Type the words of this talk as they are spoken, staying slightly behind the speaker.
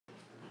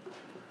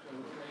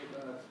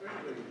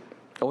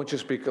I want you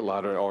to speak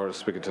louder or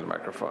speak into the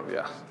microphone.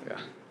 Yeah, yeah.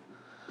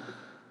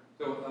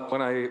 So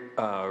when I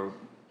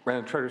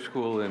ran a charter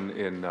school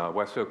in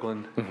West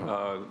Oakland,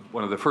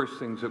 one of the first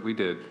things that we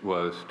did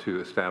was to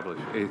establish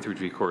A through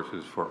G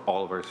courses for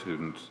all of our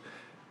students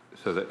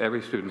so that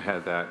every student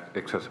had that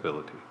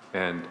accessibility.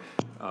 And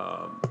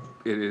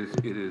it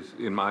is,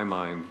 in my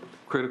mind,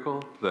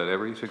 critical that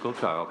every single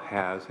child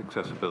has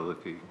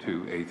accessibility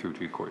to A through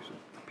G courses,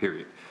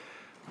 period.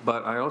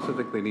 But I also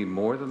think they need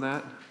more than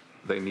that.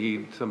 They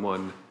need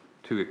someone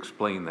to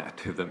explain that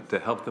to them, to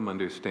help them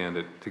understand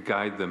it, to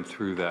guide them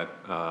through that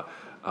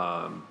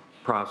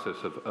process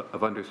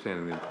of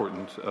understanding the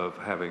importance of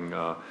having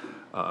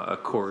a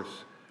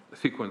course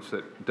sequence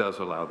that does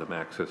allow them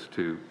access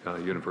to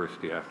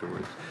university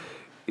afterwards.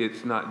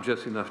 It's not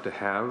just enough to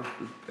have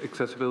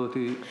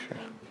accessibility. Sure.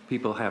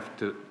 People have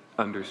to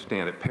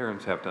understand it.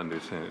 Parents have to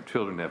understand it.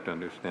 Children have to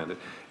understand it.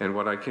 And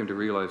what I came to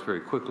realize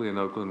very quickly in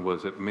Oakland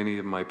was that many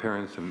of my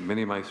parents and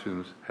many of my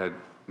students had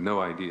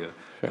no idea.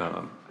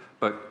 Sure.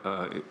 But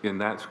in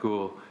that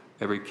school,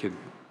 every kid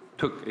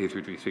took A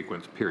through G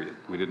sequence, period.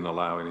 We didn't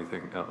allow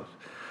anything else.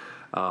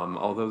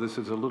 Although this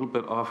is a little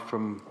bit off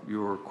from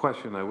your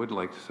question, I would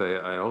like to say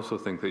I also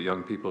think that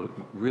young people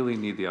really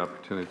need the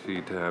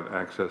opportunity to have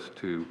access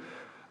to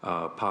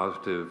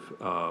positive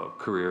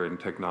career and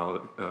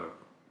technology,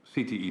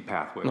 CTE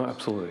pathways. No,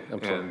 absolutely.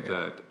 And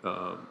that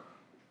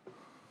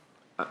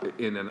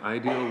in an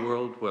ideal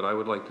world, what I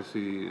would like to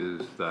see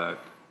is that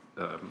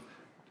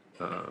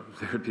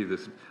there'd be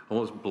this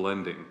almost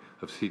blending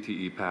of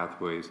CTE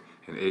pathways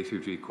and A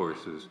through G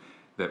courses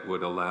that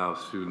would allow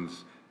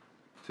students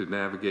to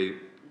navigate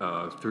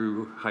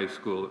through high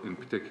school in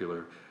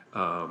particular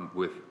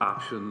with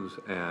options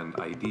and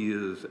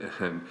ideas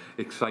and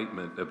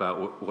excitement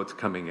about what's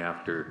coming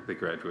after they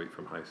graduate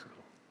from high school.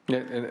 Yeah,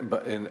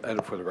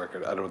 and for the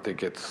record, I don't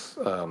think it's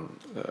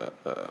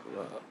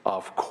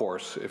off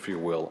course, if you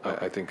will.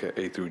 I think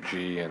A through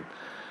G and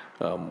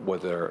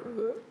whether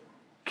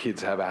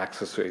kids have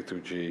access to A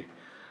through G,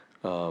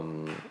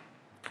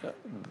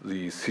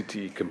 the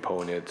CTE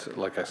component,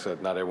 like I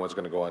said, not everyone's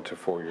going to go on to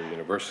four-year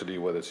university,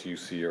 whether it's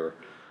UC or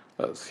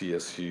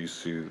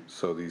CSU.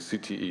 So the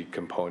CTE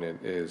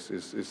component is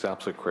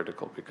absolutely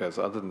critical, because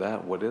other than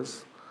that, what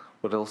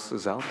else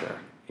is out there?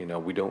 You know,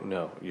 we don't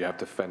know. You have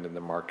to fend in the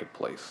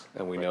marketplace,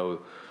 and we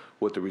know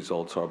what the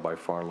results are by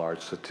far and large,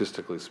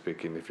 statistically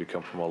speaking. If you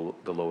come from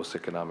the lowest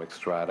economic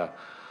strata,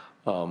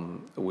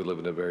 we live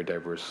in a very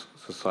diverse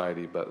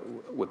society, but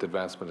with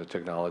advancement of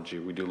technology,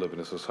 we do live in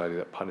a society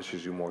that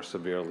punishes you more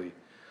severely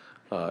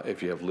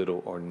if you have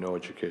little or no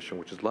education,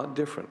 which is a lot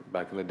different.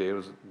 Back in the day, it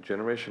was a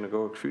generation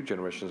ago, a few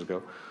generations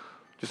ago,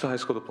 just a high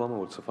school diploma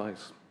would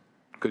suffice.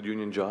 Good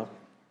union job,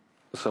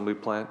 assembly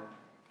plant,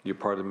 you're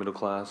part of the middle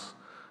class,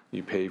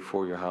 you pay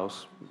for your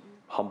house,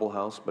 humble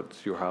house, but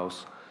it's your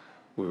house.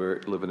 We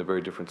live in a very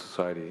different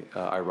society.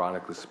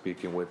 Ironically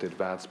speaking, with the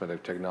advancement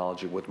of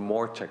technology, with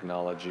more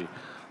technology,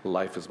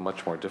 life is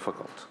much more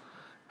difficult,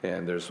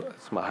 and it's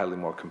highly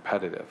more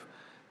competitive.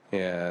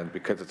 And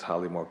because it's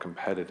highly more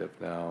competitive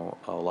now,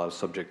 a lot of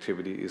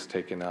subjectivity is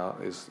taken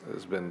out, has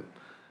been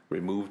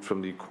removed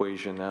from the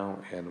equation now,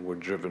 and we're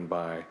driven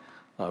by,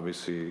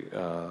 obviously,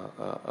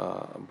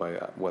 by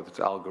whether it's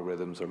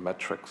algorithms or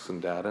metrics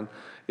and data. And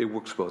it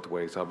works both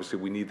ways. Obviously,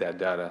 we need that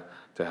data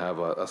to have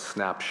a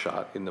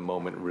snapshot in the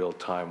moment, real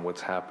time,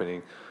 what's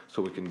happening,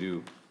 so we can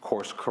do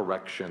course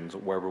corrections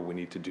wherever we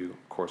need to do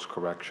course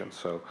corrections.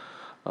 So,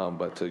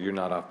 but you're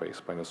not off base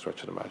by no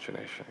stretch of the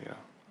imagination. You know,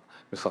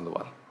 Ms.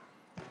 Sandoval.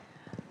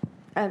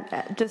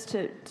 Just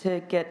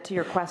to get to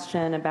your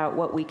question about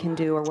what we can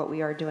do or what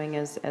we are doing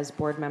as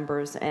board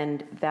members,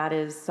 and that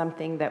is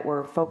something that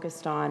we're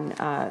focused on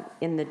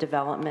in the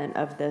development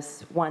of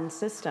this one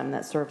system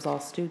that serves all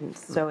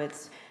students. So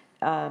it's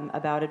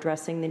about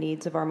addressing the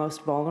needs of our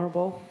most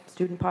vulnerable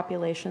student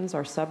populations,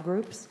 our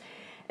subgroups.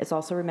 It's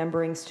also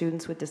remembering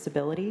students with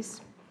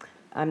disabilities.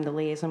 I'm the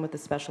liaison with the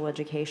special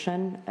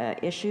education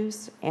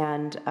issues,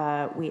 and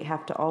we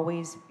have to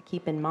always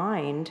keep in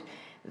mind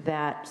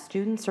that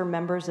students are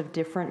members of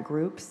different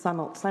groups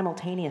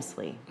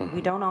simultaneously. Mm-hmm.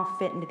 We don't all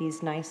fit into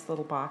these nice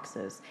little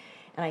boxes.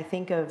 And I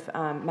think of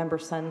Member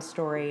Sun's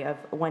story of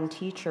one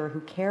teacher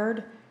who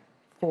cared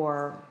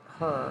for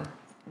her,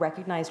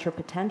 recognized her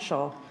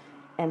potential,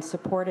 and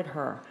supported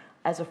her.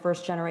 As a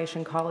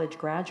first-generation college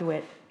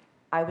graduate,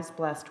 I was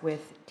blessed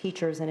with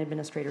teachers and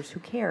administrators who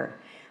cared.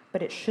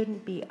 But it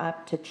shouldn't be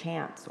up to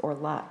chance or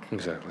luck.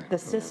 Exactly. The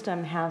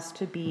system has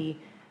to be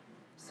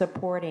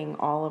supporting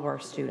all of our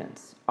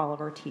students, all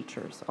of our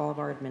teachers, all of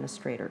our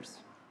administrators,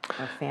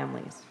 our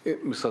families.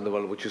 Ms.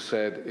 Sandoval, what you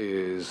said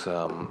is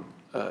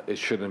it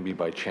shouldn't be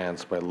by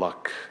chance, by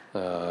luck.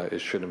 It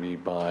shouldn't be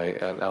by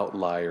an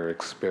outlier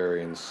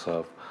experience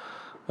of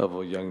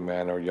a young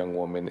man or young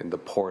woman in the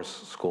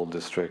poorest school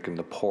district, in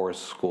the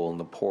poorest school, in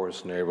the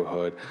poorest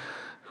neighborhood,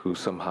 who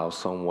somehow,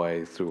 some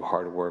way, through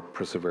hard work,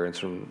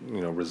 perseverance,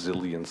 and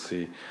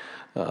resiliency,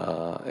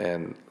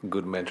 and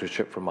good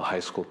mentorship from a high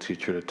school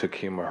teacher that took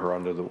him or her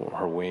under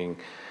her wing,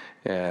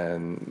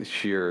 and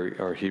she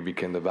or he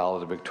became the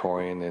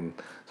valedictorian, and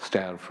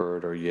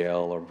Stanford or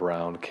Yale or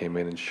Brown came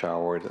in and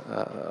showered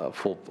a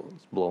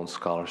full-blown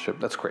scholarship.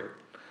 That's great.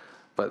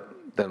 But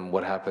then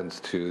what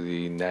happens to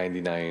the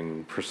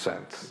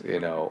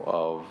 99%,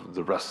 of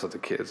the rest of the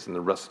kids and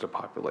the rest of the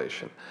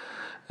population?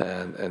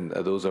 And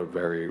those are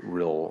very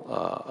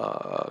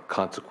real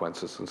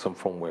consequences in some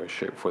form, way, or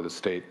shape for the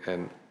state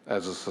and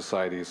as a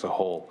society as a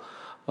whole.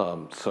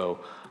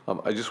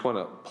 I just want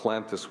to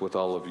plant this with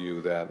all of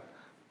you that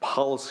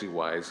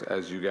policy-wise,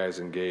 as you guys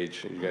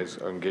engage, you guys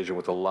are engaging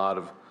with a lot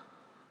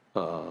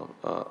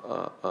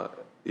of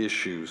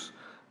issues,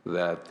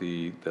 that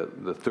the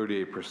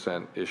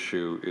 38%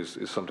 issue is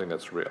something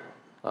that's real,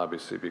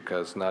 obviously,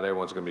 because not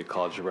everyone's going to be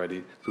college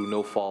ready through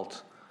no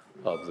fault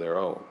of their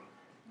own.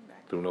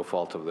 Through no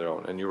fault of their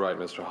own. And you're right,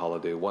 Mr.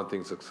 Holliday, one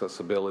thing's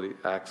accessibility,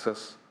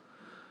 access,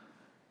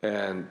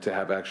 and to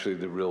have actually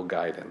the real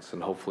guidance.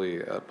 And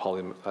hopefully,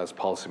 as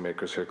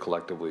policymakers here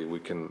collectively, we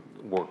can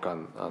work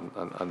on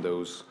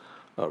those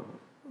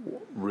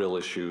real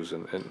issues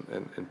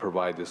and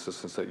provide the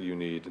assistance that you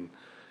need,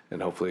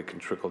 and hopefully it can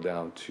trickle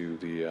down to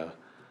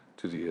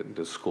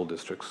the school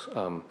districts.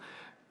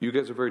 You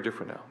guys are very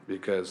different now,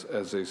 because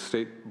as a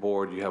state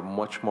board, you have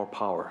much more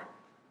power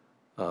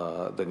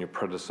than your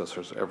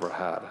predecessors ever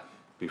had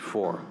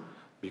before,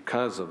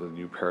 because of the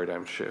new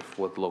paradigm shift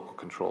with local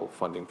control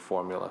funding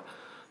formula.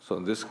 So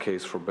in this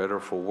case, for better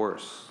or for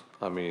worse,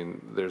 I mean,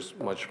 there's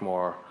much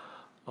more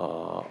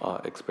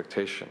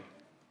expectation.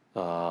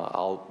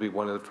 I'll be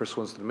one of the first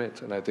ones to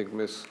admit, and I think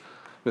Ms.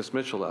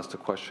 Mitchell asked a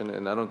question,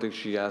 and I don't think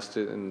she asked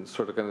it in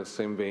sort of kind of the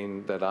same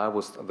vein that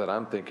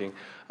I'm thinking.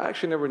 I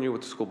actually never knew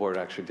what the school board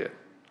actually did.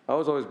 I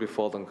was always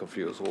befuddled and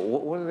confused. Well,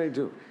 what do they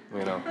do?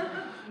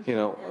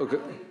 Okay.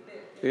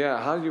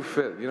 Yeah, how do you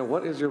fit?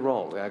 What is your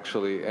role,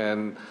 actually?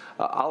 And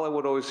all I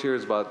would always hear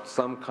is about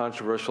some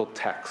controversial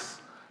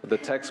texts, the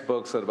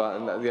textbooks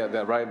about,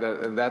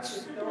 and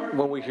that's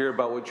when we hear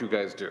about what you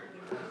guys do.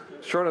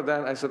 Short of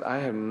that, I said, I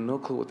have no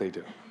clue what they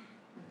do,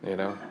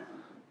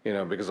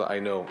 because I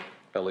know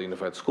LA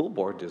Unified School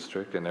Board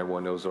District, and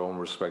everyone knows their own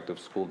respective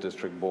school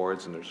district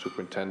boards and their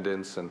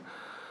superintendents, and,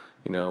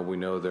 we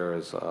know there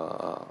is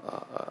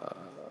a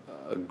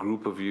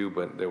group of you,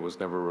 but there was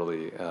never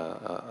really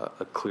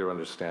a clear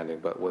understanding.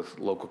 But with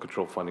local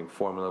control funding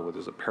formula, where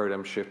there's a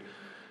paradigm shift,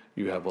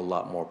 you have a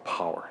lot more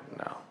power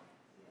now,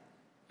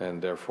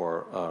 and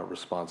therefore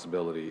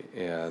responsibility.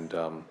 And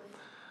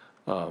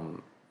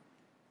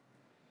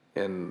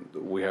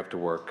we have to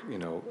work,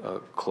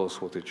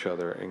 close with each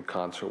other, in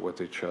concert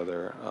with each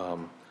other,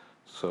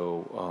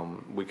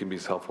 so we can be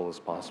as helpful as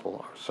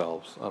possible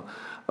ourselves.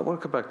 I want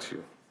to come back to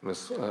you,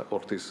 Ms.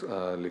 Ortiz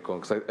Licon,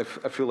 because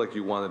I feel like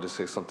you wanted to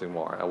say something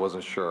more. I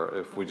wasn't sure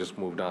if we just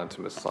moved on to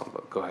Ms.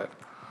 Samba. Go ahead.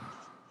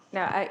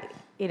 No,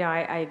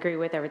 I agree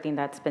with everything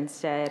that's been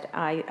said.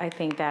 I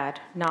think that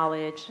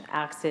knowledge,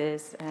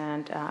 access,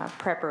 and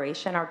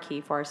preparation are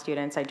key for our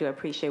students. I do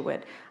appreciate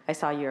what I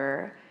saw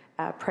your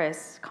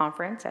press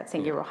conference at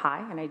San Gabriel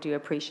High, and I do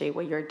appreciate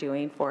what you're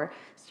doing for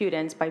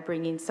students by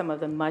bringing some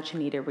of the much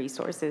needed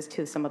resources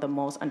to some of the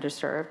most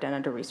underserved and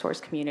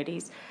under-resourced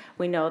communities.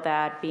 We know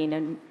that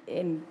being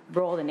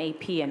enrolled in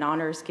AP and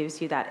honors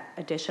gives you that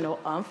additional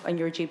oomph on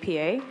your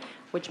GPA,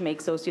 which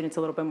makes those students a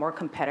little bit more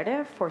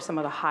competitive for some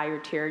of the higher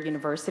tier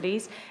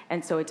universities.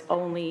 And so it's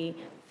only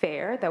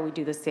fair that we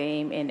do the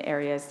same in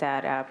areas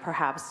that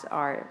perhaps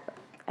are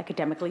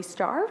academically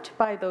starved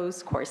by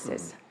those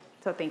courses.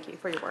 So thank you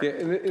for your work. Yeah,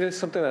 and it is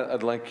something that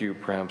I'd like you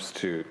perhaps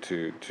to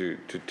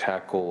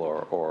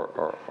tackle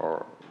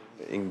or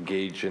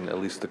engage in at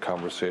least the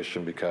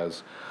conversation,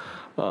 because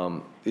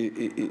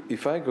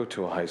if I go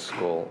to a high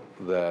school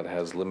that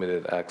has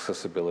limited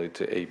accessibility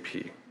to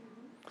AP,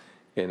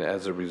 and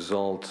as a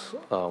result,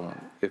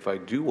 if I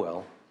do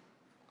well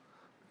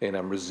and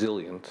I'm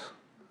resilient,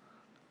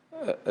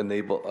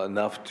 able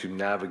enough to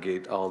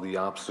navigate all the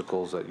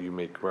obstacles that you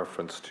make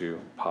reference to,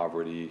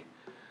 poverty,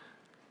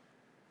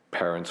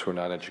 parents who are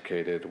not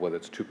educated, whether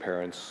it's two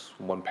parents,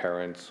 one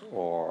parent,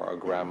 or a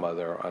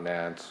grandmother, an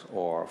aunt,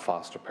 or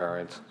foster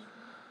parents,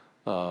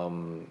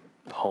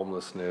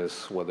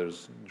 homelessness, whether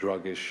it's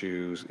drug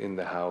issues in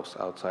the house,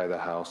 outside the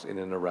house, in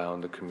and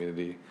around the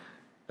community,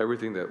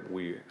 everything that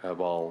we have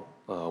all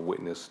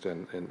witnessed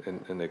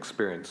and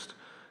experienced.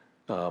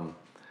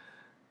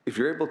 If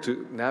you're able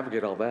to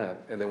navigate all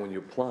that, and then when you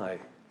apply,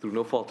 through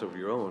no fault of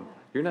your own,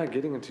 you're not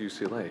getting into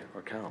UCLA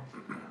or Cal.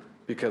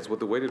 Because with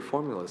the weighted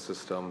formula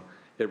system,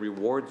 it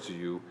rewards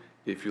you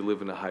if you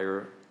live in a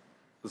higher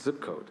zip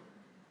code.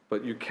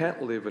 But you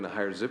can't live in a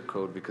higher zip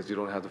code because you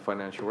don't have the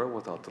financial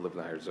wherewithal to live in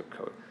a higher zip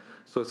code.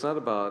 So it's not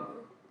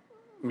about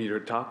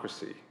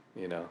meritocracy,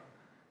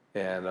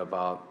 and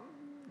about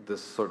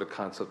this sort of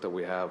concept that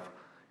we have,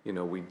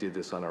 we did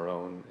this on our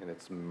own and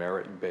it's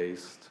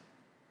merit-based.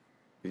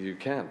 You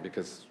can't,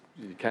 because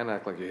you can't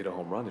act like you hit a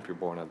home run if you're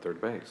born on third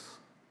base.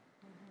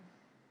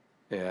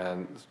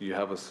 And you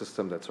have a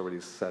system that's already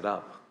set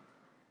up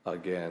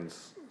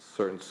against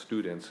certain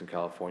students in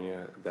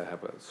California that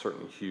have a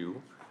certain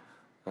hue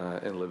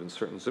and live in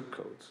certain zip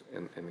codes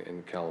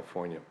in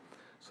California.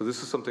 So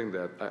this is something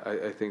that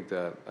I think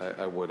that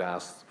I would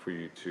ask for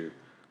you to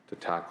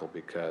tackle,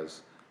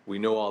 because we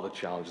know all the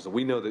challenges.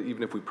 We know that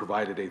even if we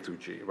provided A through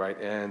G, right,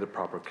 and the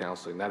proper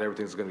counseling, not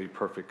everything's going to be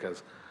perfect,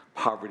 because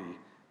poverty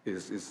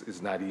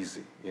is not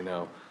easy, you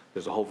know.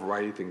 There's a whole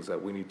variety of things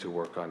that we need to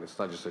work on. It's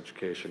not just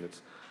education.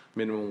 It's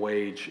minimum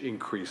wage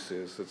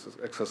increases. It's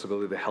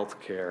accessibility to health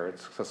care.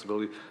 It's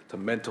accessibility to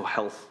mental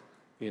health,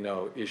 you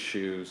know,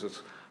 issues.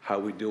 It's how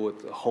we deal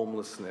with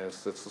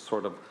homelessness. It's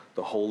sort of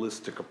the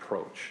holistic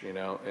approach, you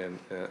know, and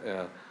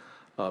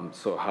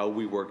so how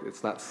we work,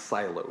 it's not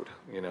siloed,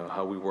 you know,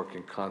 how we work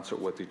in concert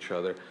with each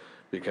other,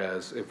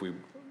 because if we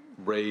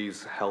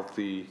raise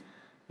healthy,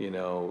 you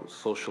know,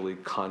 socially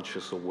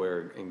conscious,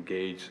 aware,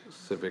 engaged,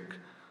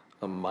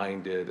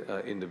 civic-minded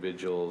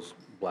individuals,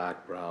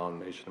 Black,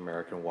 brown, Asian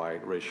American,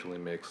 white, racially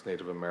mixed,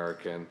 Native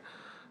American,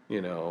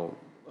 you know,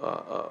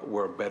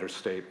 we're a better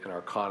state, and our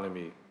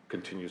economy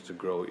continues to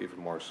grow even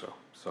more so.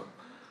 So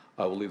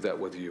I will leave that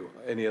with you.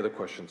 Any other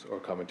questions or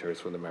commentaries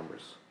from the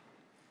members?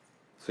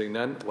 Seeing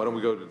none, why don't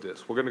we go to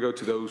this? We're going to go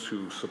to those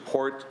who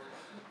support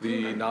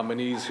the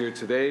nominees here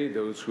today,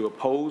 those who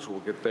oppose,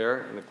 we'll get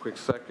there in a quick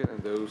second,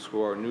 and those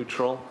who are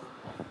neutral.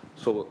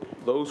 So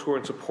those who are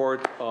in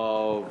support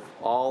of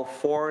all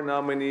 4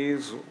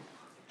 nominees,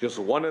 just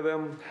one of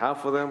them,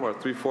 half of them, or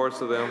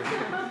 3/4 of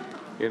them,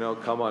 you know,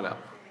 come on up.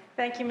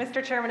 Thank you,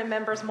 Mr. Chairman and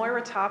members.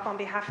 Moira Top on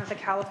behalf of the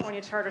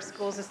California Charter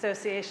Schools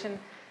Association.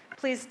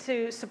 Pleased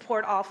to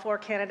support all 4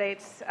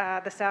 candidates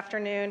this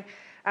afternoon.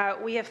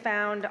 We have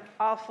found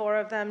all 4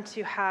 of them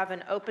to have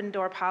an open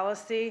door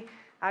policy.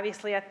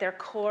 Obviously, at their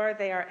core,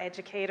 they are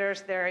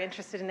educators. They're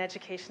interested in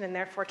education and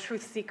therefore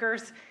truth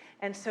seekers.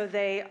 And so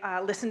they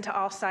listen to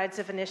all sides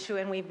of an issue,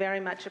 and we very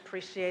much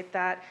appreciate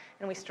that,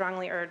 and we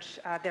strongly urge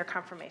their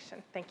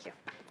confirmation. Thank you.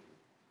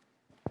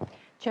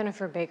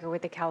 Jennifer Baker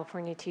with the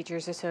California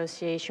Teachers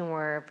Association.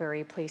 We're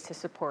very pleased to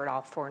support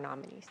all 4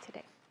 nominees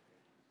today.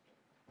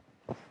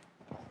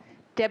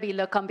 Debbie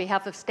Look on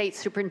behalf of State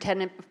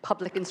Superintendent of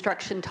Public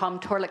Instruction Tom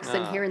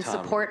Torlakson here in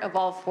support of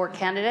all 4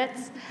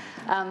 candidates.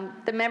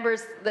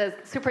 The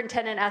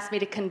superintendent asked me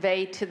to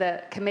convey to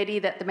the committee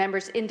that the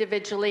members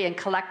individually and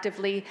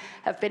collectively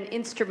have been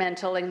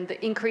instrumental in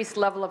the increased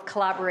level of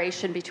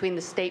collaboration between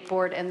the State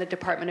Board and the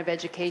Department of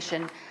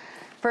Education.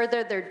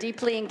 Further, they're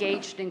deeply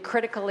engaged in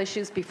critical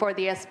issues before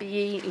the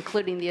SBE,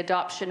 including the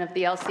adoption of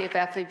the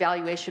LCFF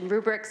evaluation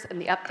rubrics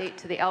and the update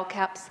to the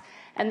LCAPs,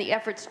 and the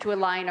efforts to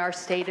align our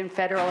state and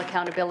federal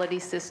accountability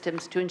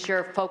systems to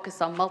ensure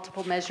focus on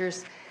multiple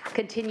measures,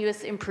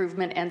 continuous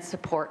improvement, and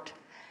support.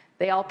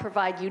 They all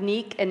provide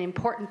unique and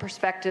important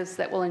perspectives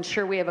that will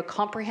ensure we have a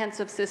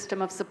comprehensive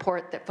system of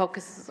support that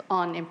focuses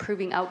on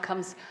improving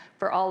outcomes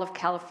for all of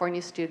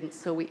California students.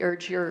 So we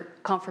urge your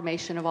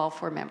confirmation of all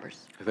 4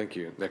 members. Thank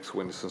you. Next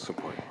witness in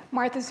support.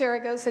 Martha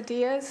Zaragoza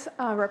Diaz,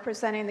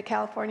 representing the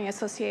California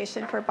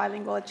Association for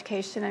Bilingual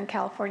Education and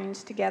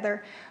Californians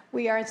Together.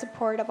 We are in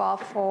support of all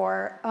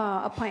 4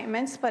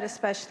 appointments, but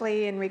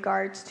especially in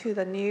regards to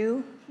the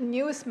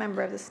newest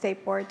member of the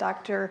State Board,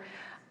 Dr.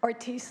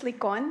 Ortiz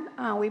Licon.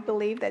 We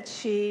believe that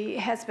she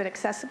has been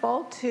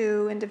accessible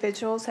to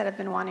individuals that have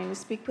been wanting to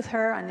speak with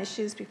her on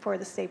issues before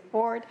the State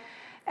Board,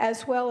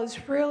 as well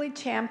as really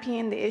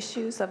champion the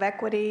issues of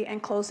equity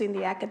and closing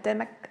the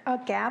academic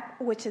gap,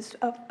 which is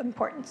of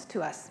importance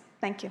to us.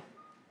 Thank you.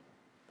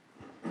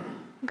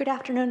 Good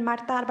afternoon,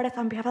 Marta Alvarez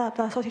on behalf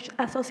of the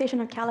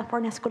Association of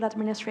California School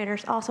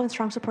Administrators, also in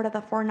strong support of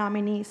the 4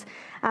 nominees.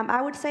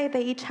 I would say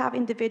they each have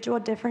individual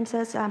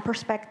differences,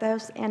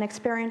 perspectives, and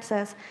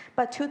experiences,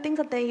 but 2 things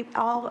that they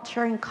all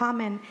share in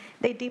common.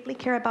 They deeply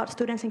care about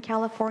students in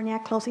California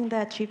closing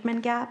the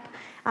achievement gap,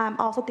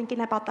 also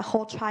thinking about the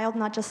whole child,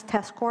 not just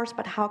test scores,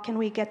 but how can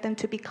we get them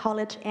to be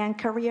college and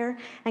career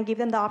and give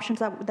them the options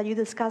that you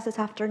discussed this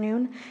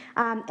afternoon.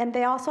 And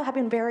they also have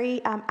been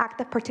very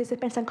active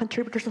participants and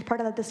contributors as part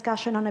of the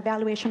discussion on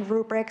evaluation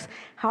rubrics.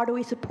 How do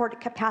we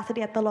support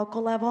capacity at the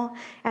local level?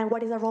 And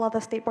what is the role of the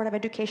State Board of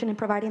Education in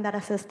providing that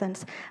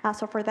assistance?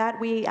 So for that,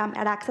 we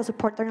at ACSA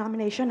support their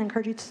nomination and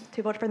encourage you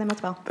to vote for them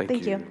as well.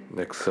 Thank you.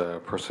 Next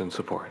person in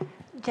support.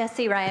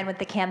 Jessie Ryan with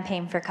the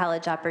Campaign for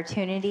College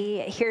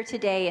Opportunity, here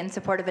today in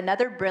support of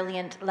another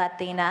brilliant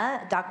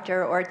Latina,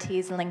 Dr.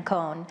 Ortiz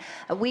Licon.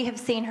 We have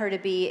seen her to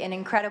be an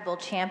incredible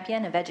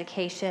champion of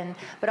education,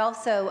 but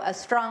also a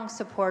strong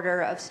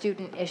supporter of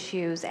student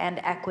issues and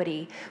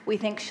equity. We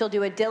think she'll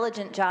do a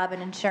diligent job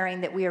in ensuring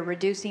that we are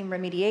reducing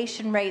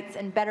remediation rates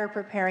and better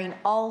preparing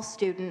all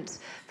students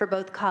for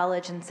both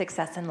college and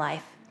success in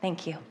life.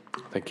 Thank you.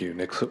 Thank you.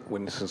 Next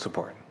witness in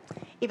support.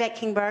 Yvette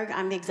Kingberg,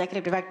 I'm the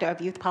Executive Director of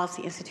Youth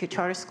Policy Institute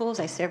Charter Schools.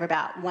 I serve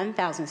about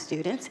 1,000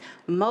 students,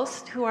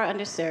 most who are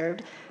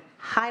underserved,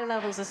 high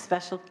levels of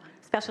special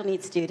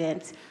needs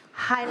students,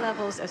 high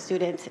levels of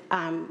students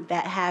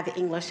that have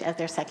English as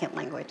their second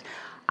language.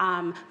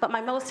 But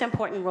my most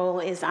important role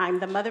is I'm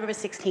the mother of a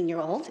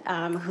 16-year-old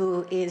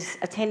who is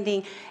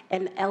attending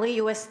an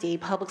LAUSD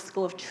public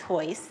school of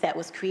choice that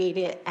was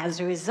created as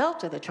a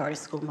result of the charter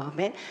school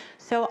movement.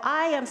 So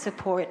I am in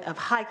support of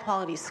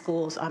high-quality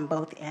schools on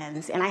both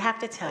ends. And I have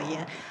to tell you,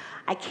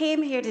 I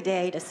came here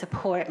today to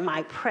support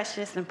my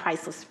precious and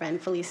priceless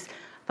friend, Felisa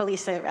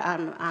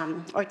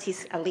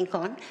Ortiz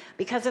Lincoln,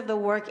 because of the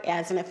work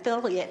as an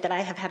affiliate that I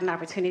have had an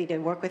opportunity to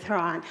work with her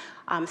on,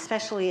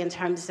 especially in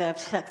terms of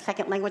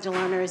second language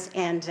learners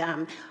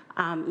and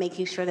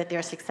making sure that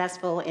they're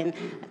successful in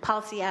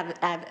policy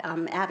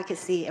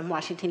advocacy in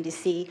Washington,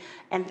 D.C.,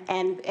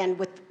 and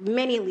with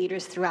many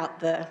leaders throughout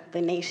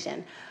the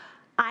nation.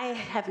 I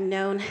have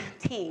known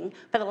Ting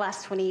for the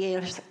last 20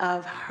 years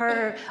of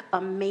her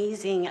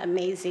amazing,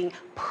 amazing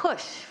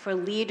push for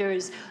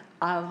leaders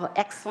of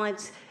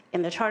excellence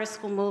in the charter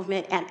school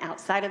movement and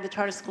outside of the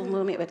charter school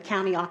movement with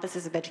county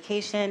offices of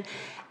education.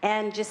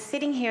 And just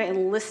sitting here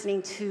and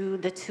listening to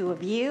the two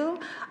of you,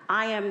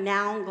 I am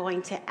now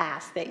going to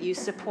ask that you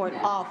support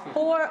all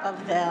 4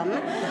 of them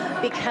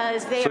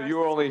because they So you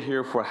were only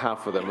here for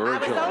half of them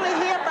originally? I was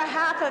only here for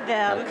half of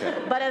them,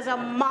 Okay. but as a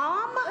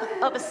mom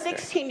of a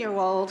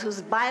 16-year-old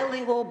who's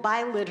bilingual,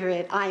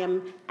 biliterate, I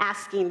am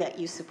asking that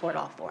you support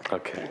all 4.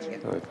 Okay. Thank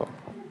you.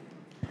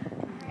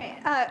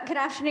 Good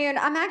afternoon.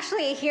 I'm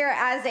actually here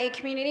as a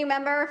community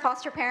member,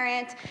 foster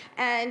parent,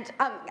 and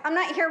I'm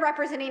not here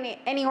representing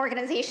any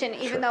organization,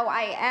 even though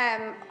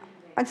I'm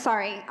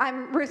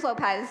Ruth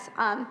Lopez.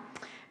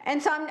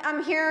 And so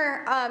I'm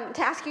here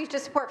to ask you to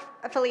support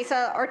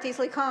Felisa Ortiz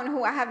Lincoln,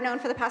 who I have known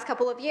for the past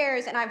couple of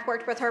years, and I've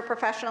worked with her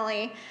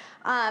professionally.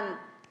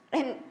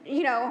 And,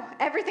 you know,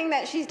 everything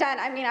that she's done,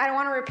 I mean, I don't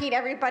want to repeat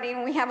everybody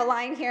when we have a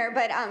line here,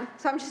 but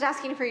so I'm just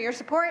asking for your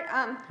support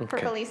for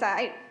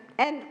Felisa.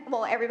 And,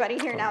 well, everybody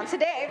here now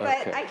today,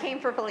 but I came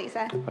for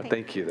Felisa.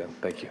 Thank you, then.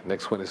 Thank you.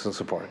 Next witness in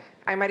support.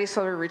 I'm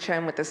Marisol Urrucha.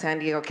 I'm with the San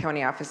Diego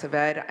County Office of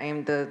Ed. I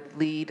am the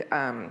lead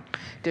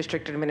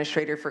district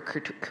administrator for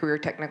career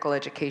technical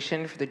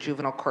education for the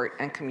juvenile court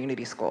and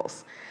community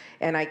schools.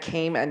 And I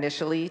came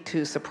initially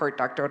to support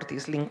Dr.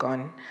 Ortiz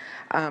Lincoln,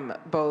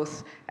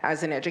 both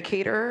as an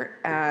educator,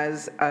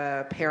 as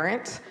a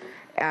parent,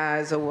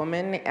 as a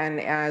woman, and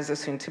as a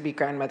soon-to-be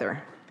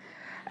grandmother.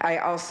 I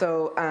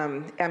also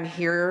am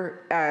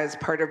here as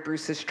part of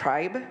Bruce's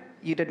tribe.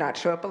 You did not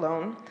show up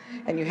alone,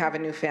 and you have a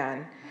new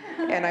fan.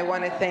 And I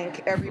want to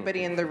thank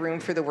everybody in the room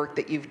for the work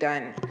that you've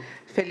done.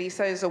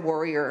 Felisa is a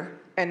warrior,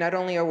 and not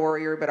only a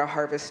warrior, but a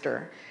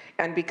harvester.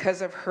 And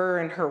because of her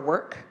and her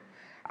work,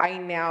 I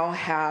now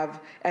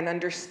have and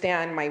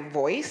understand my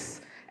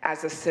voice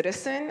as a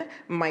citizen,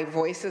 my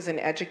voice as an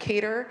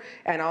educator,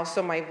 and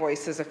also my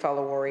voice as a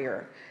fellow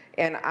warrior.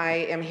 And I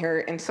am here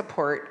in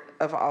support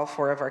of all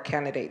 4 of our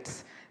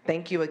candidates.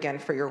 Thank you again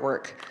for your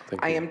work.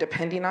 I am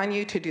depending on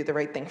you to do the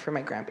right thing for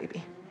my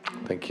grandbaby.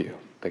 Thank you.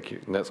 Thank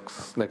you.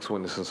 Next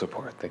witness in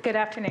support. Thank you. Good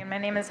afternoon. My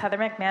name is Heather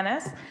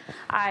McManus.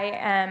 I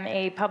am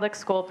a public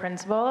school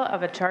principal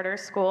of a charter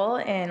school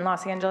in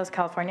Los Angeles,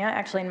 California,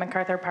 actually in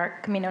MacArthur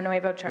Park, Camino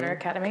Nuevo Charter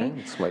Academy.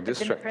 Okay. It's my I've been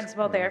district. the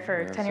principal there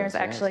for 10 years.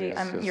 Actually,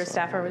 your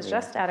staffer was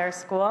just at our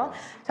school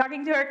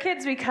talking to our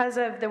kids because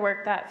of the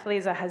work that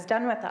Felisa has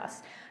done with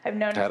us. I've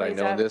known Had Felisa. I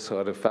known this, I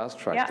would have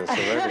fast-tracked this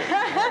already.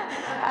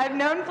 I've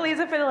known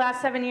Felisa for the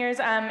last 7 years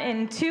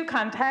in 2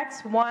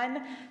 contexts.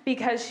 One,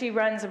 because she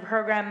runs a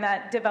program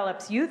that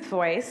develops youth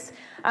voice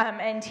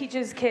and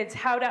teaches kids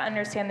how to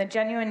understand the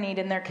genuine need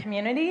in their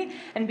community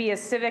and be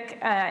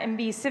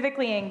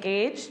civically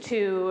engaged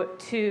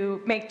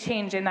to make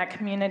change in that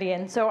community.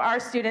 And so our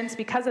students,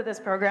 because of this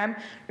program,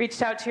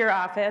 reached out to your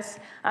office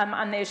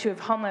on the issue of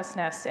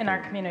homelessness in our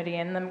community,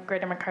 in the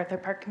greater MacArthur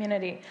Park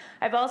community.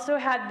 I've also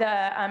had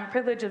the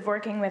privilege of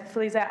working with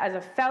Felisa as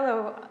a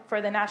fellow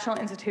for the National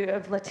Institute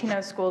of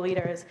Latino School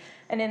Leaders.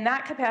 And in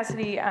that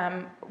capacity,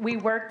 we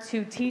work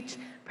to teach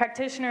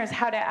practitioners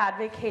how to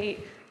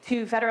advocate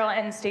to federal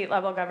and state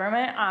level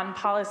government on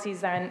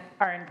policies that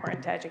are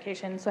important to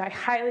education. So I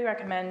highly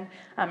recommend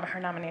her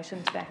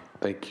nomination today.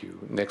 Thank you.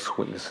 Next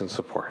witness in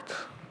support.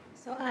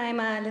 So I'm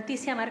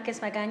Leticia Marquez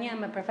Magaña.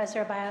 I'm a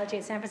professor of biology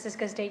at San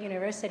Francisco State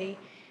University.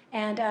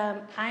 And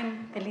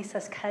I'm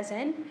Felisa's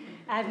cousin.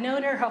 I've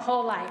known her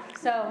whole life.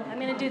 So I'm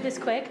going to do this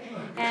quick.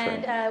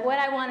 And what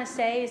I want to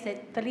say is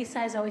that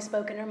Felisa has always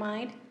spoken her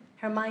mind.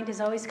 Her mind has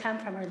always come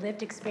from her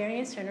lived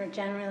experience and her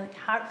generally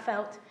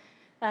heartfelt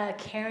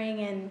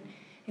caring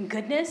and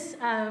goodness.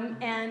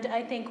 And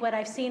I think what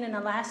I've seen in the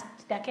last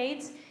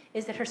decades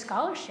is that her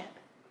scholarship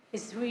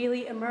has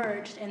really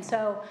emerged. And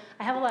so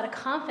I have a lot of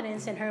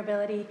confidence in her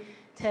ability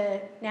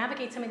to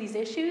navigate some of these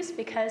issues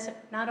because of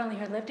not only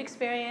her lived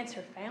experience,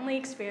 her family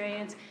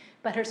experience,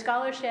 but her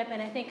scholarship.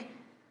 And I think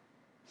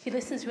she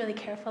listens really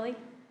carefully.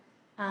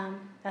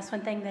 That's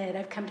one thing that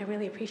I've come to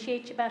really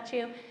appreciate about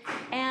you.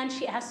 And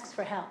she asks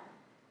for help.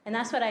 And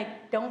that's what I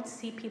don't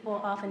see people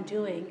often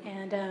doing.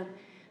 And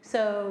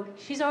so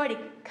she's already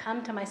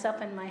come to myself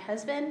and my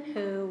husband,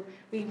 who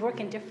we work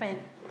in different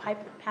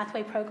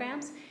pathway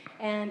programs,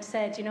 and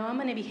said, you know, I'm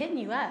going to be hitting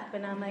you up.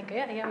 And I'm like,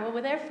 yeah, well,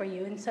 we're there for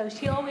you. And so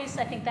she always,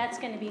 I think that's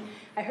going to be,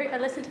 I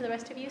listened to the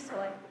rest of you,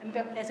 so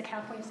as a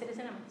California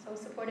citizen, I'm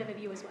so supportive of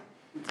you as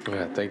well.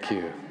 Yeah, thank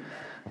you.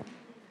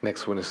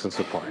 Next witness in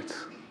support.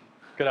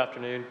 Good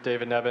afternoon.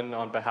 David Nevin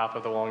on behalf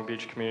of the Long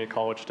Beach Community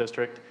College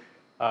District.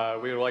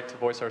 We would like to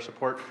voice our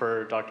support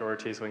for Dr.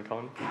 Ortiz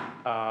Lincoln.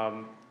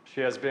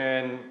 She has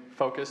been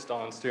focused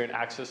on student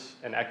access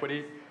and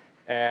equity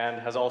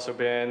and has also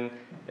been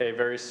a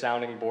very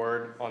sounding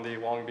board on the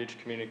Long Beach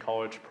Community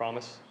College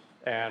Promise.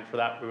 And for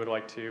that, we would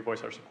like to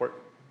voice our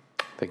support.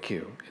 Thank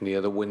you. Any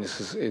other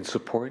witnesses in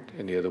support?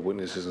 Any other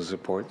witnesses in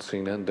support?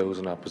 Seeing none, those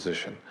in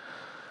opposition?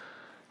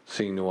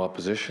 Seeing no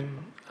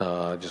opposition,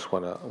 just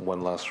want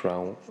one last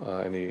round.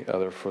 Any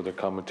other further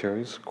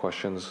commentaries,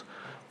 questions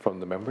from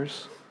the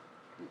members?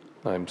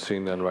 I'm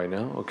seeing none right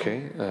now.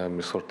 Okay,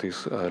 Ms.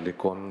 Ortiz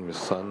Licon, Ms.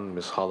 Sun,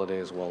 Ms. Holliday,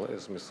 as well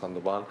as Ms.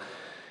 Sandoval.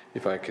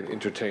 If I can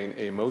entertain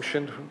a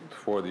motion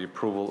for the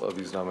approval of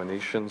these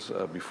nominations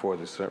before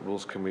the Senate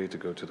Rules Committee to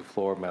go to the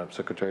floor. Madam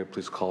Secretary,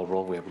 please call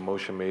roll. We have a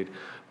motion made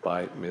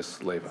by Ms.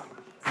 Leyva.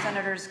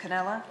 Senators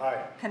Canella?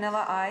 Aye.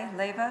 Canella, aye.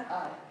 Leyva?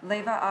 Aye.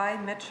 Leyva, aye.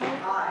 Mitchell?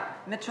 Aye.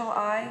 Mitchell,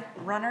 aye.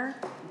 Runner?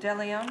 De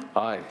Leon?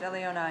 Aye. De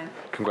Leon, aye.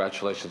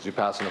 Congratulations. You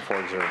pass on a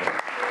 4-0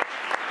 vote.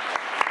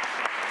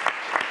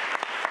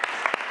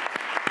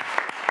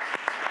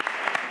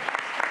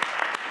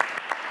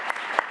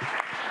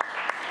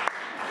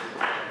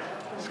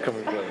 It's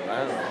coming good.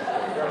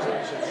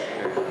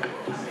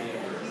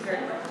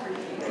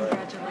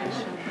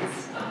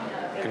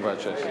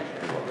 Congratulations. Congratulations.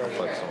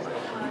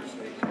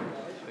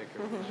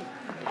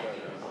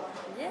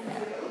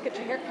 Get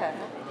your haircut.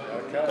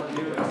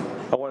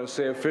 I want to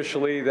say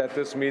officially that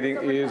this meeting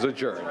is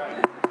adjourned.